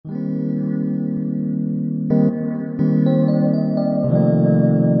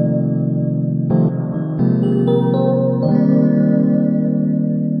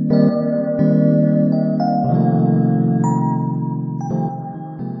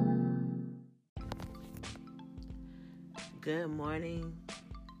Good morning.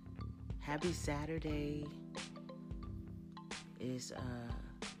 Happy Saturday. It's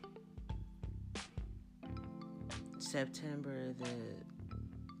September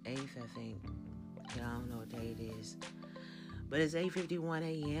the 8th, I think. I don't know what day it is. But it's 8:51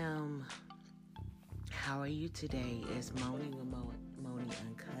 a.m. How are you today? It's Moni with Moni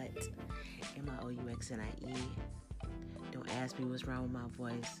Uncut. MIOUXNIE. Don't ask me what's wrong with my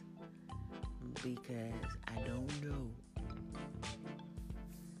voice because I don't know.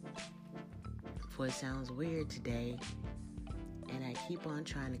 Voice sounds weird today, and I keep on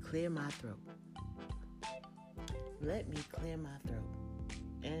trying to clear my throat. Let me clear my throat.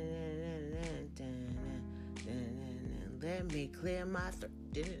 Let me clear my throat.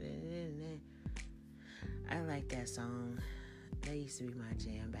 I like that song. That used to be my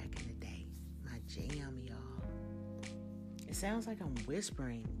jam back in the day. My jam, y'all. It sounds like I'm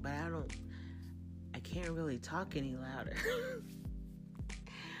whispering, but I can't really talk any louder.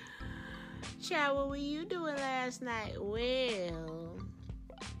 Child, what were you doing last night? Well,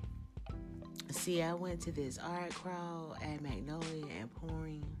 see, I went to this art crawl at Magnolia and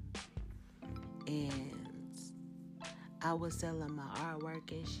Pouring, and I was selling my artwork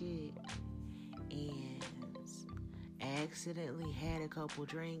and shit, and I accidentally had a couple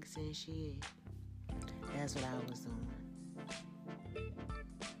drinks and shit. That's what I was doing.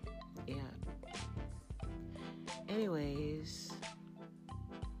 Yeah. Anyways,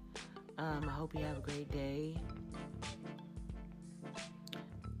 I hope you have a great day.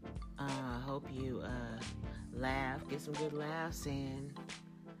 I hope you laugh, get some good laughs in.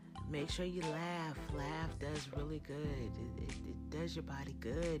 Make sure you laugh. Laugh does really good. It does your body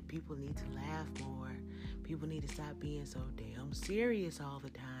good. People need to laugh more. People need to stop being so damn serious all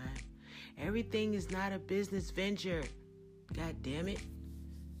the time. Everything is not a business venture. God damn it.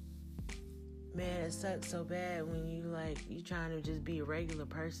 Man, it sucks so bad when you trying to just be a regular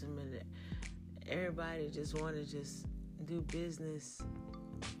person, but everybody just want to just do business.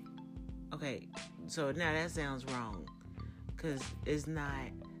 Okay, so now that sounds wrong, because it's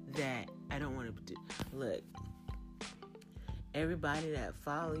not that I don't want to do. Look, everybody that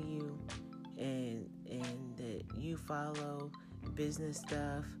follow you and that you follow business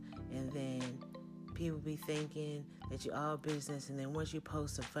stuff, and then people be thinking that you all business, and then once you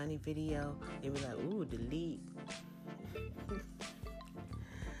post a funny video, they be like, ooh, delete.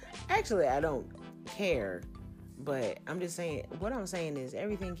 Actually, I don't care, but I'm just saying, what I'm saying is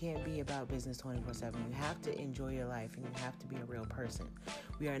everything can't be about business 24/7. You have to enjoy your life, and you have to be a real person.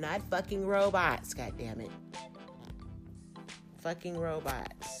 We are not fucking robots, goddammit. Fucking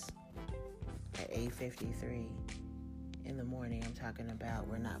robots. At 8:53 in the morning, I'm talking about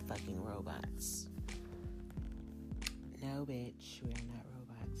we're not fucking robots. No, bitch, we are not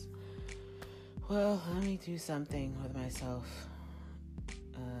robots. Well, let me do something with myself.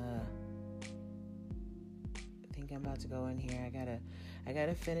 I think I'm about to go in here. I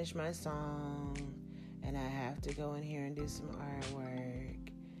gotta finish my song, and I have to go in here and do some artwork.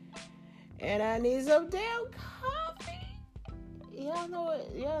 And I need some damn coffee. Y'all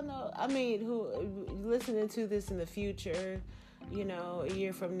know. I mean, who listening to this in the future, a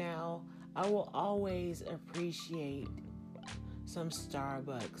year from now, I will always appreciate some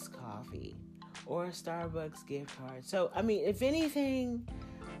Starbucks coffee or a Starbucks gift card. So, I mean, if anything,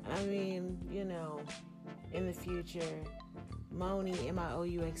 in the future, Moni,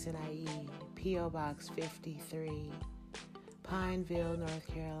 MIOUXNIE, P.O. Box 53, Pineville, North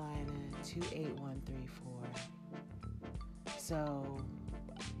Carolina, 28134. So,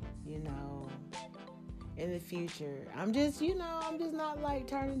 in the future, I'm just not like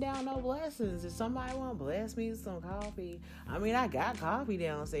turning down no blessings. If somebody want to bless me with some coffee, I got coffee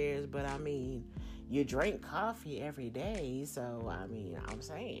downstairs, but you drink coffee every day. So, I'm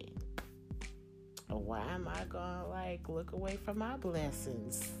saying, why am I going to look away from my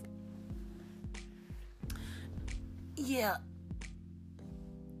blessings? Yeah.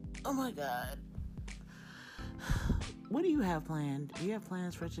 Oh my God. What do you have planned? Do you have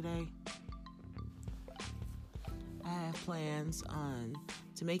plans for today? I have plans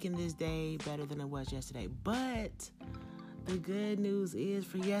to making this day better than it was yesterday. But the good news is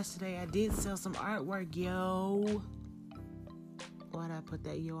for yesterday, I did sell some artwork, yo. Why'd I put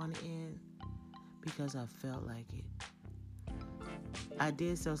that yo on the end? Because I felt like it. I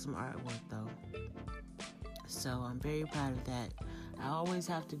did sell some artwork, though. So I'm very proud of that. I always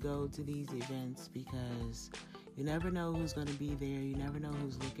have to go to these events because you never know who's going to be there. You never know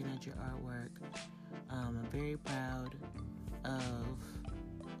who's looking at your artwork. I'm very proud of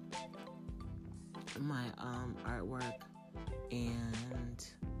my artwork, and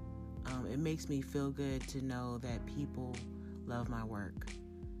it makes me feel good to know that people love my work.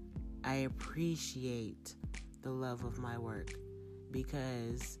 I appreciate the love of my work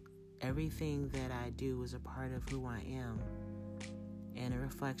because everything that I do is a part of who I am and a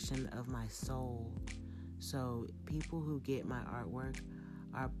reflection of my soul. So people who get my artwork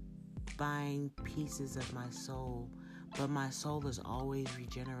are buying pieces of my soul, but my soul is always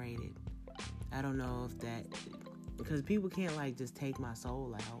regenerated. I don't know if that, because people can't like just take my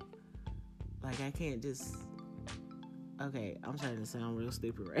soul out. Like I can't just, okay, I'm starting to sound real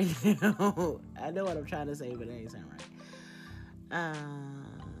stupid right now. I know what I'm trying to say, but it ain't sound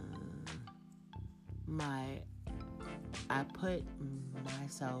right. I put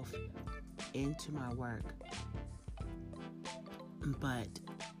myself into my work, but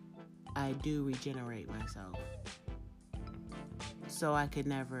I do regenerate myself. So I could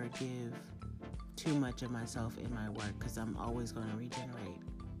never give too much of myself in my work because I'm always going to regenerate.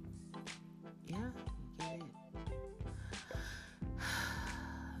 Yeah, you get it.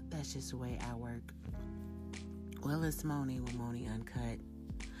 That's just the way I work. Well, it's Moni with Moni Uncut.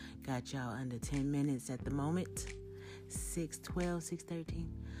 Got y'all under 10 minutes at the moment. 6:12, 6:13.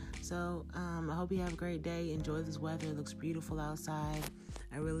 So, I hope you have a great day. Enjoy this weather. It looks beautiful outside.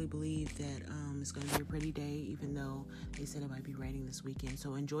 I really believe that it's going to be a pretty day, even though they said it might be raining this weekend.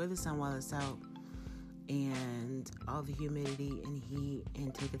 So enjoy the sun while it's out and all the humidity and heat,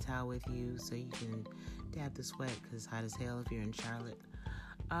 and take a towel with you so you can dab the sweat because it's hot as hell if you're in Charlotte.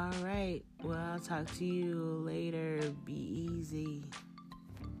 All right. Well, I'll talk to you later. Be easy.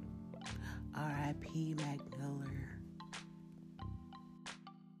 R.I.P. Mac Miller.